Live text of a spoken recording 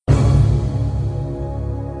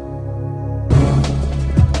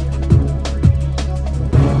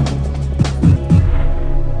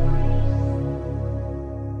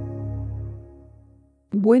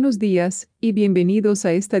Buenos días, y bienvenidos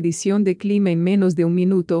a esta edición de Clima en menos de un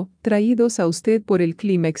minuto, traídos a usted por el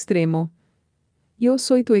Clima Extremo. Yo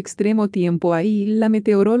soy tu extremo tiempo ahí, la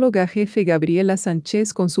meteoróloga jefe Gabriela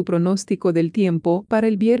Sánchez con su pronóstico del tiempo para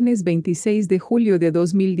el viernes 26 de julio de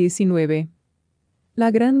 2019. La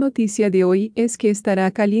gran noticia de hoy es que estará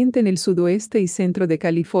caliente en el sudoeste y centro de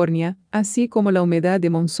California, así como la humedad de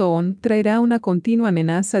monzón traerá una continua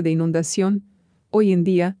amenaza de inundación. Hoy en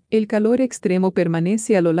día, el calor extremo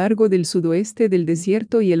permanece a lo largo del sudoeste del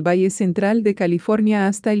desierto y el valle central de California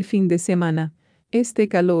hasta el fin de semana. Este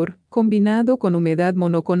calor, combinado con humedad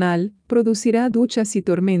monoconal, producirá duchas y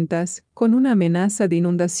tormentas, con una amenaza de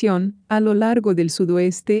inundación, a lo largo del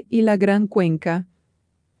sudoeste y la Gran Cuenca.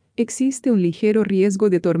 Existe un ligero riesgo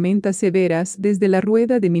de tormentas severas desde la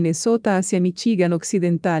rueda de Minnesota hacia Michigan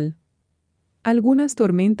occidental. Algunas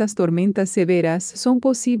tormentas severas son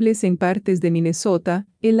posibles en partes de Minnesota,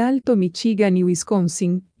 el Alto Michigan y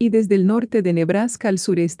Wisconsin, y desde el norte de Nebraska al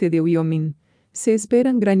sureste de Wyoming. Se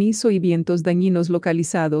esperan granizo y vientos dañinos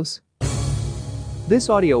localizados.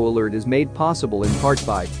 This audio alert is made possible in part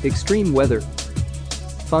by Extreme Weather.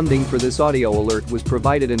 Funding for this audio alert was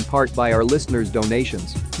provided in part by our listeners'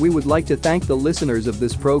 donations. We would like to thank the listeners of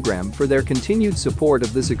this program for their continued support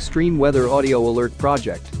of this Extreme Weather Audio Alert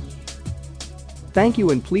project. Thank you,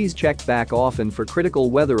 and please check back often for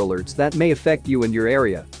critical weather alerts that may affect you and your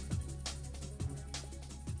area.